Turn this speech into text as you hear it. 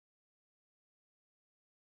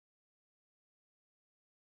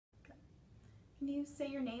Can you say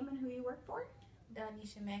your name and who you work for?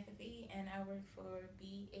 Donnichia McAfee, and I work for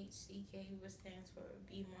BHCK, which stands for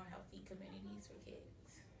Bmore Health Communities for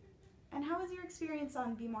Kids. And how was your experience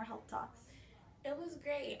on Bmore Health Talks? It was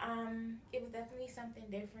great. It was definitely something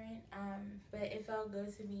different, but it felt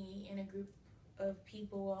good to be in a group of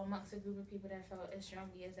people, amongst a group of people that felt as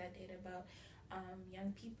strongly as I did about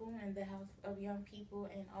young people and the health of young people,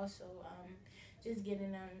 and also just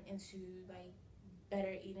getting them into like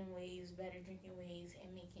better eating ways, better drinking ways,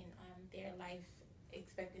 and making their life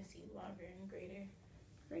expectancy longer and greater.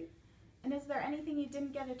 Great. And is there anything you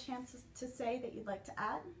didn't get a chance to say that you'd like to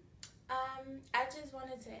add? I just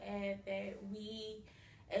wanted to add that we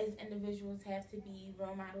as individuals have to be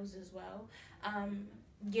role models as well.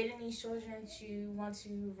 Getting these children to want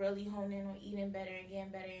to really hone in on eating better and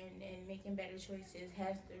getting better and making better choices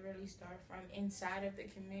has to really start from inside of the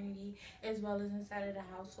community as well as inside of the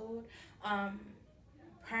household.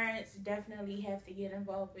 Parents definitely have to get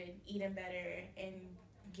involved with eating better and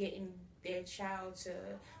getting their child to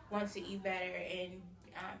want to eat better and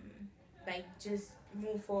just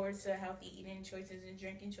move forward to healthy eating choices and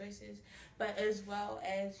drinking choices, but as well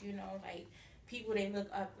as people they look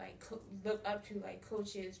up to, like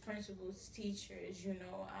coaches, principals, teachers,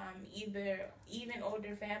 either even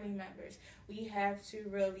older family members. We have to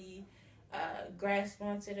really grasp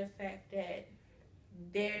onto the fact that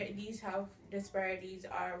these health disparities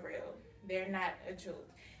are real. They're not a joke.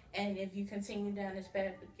 And if you continue down this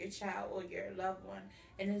path with your child or your loved one,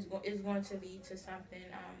 and it's going to lead to something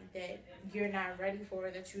that you're not ready for,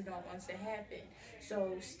 that you don't want to happen.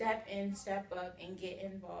 So step in, step up, and get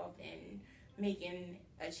involved in making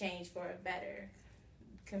a change for a better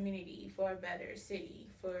community, for a better city,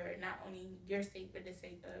 for not only your sake, but the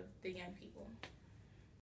sake of the young people.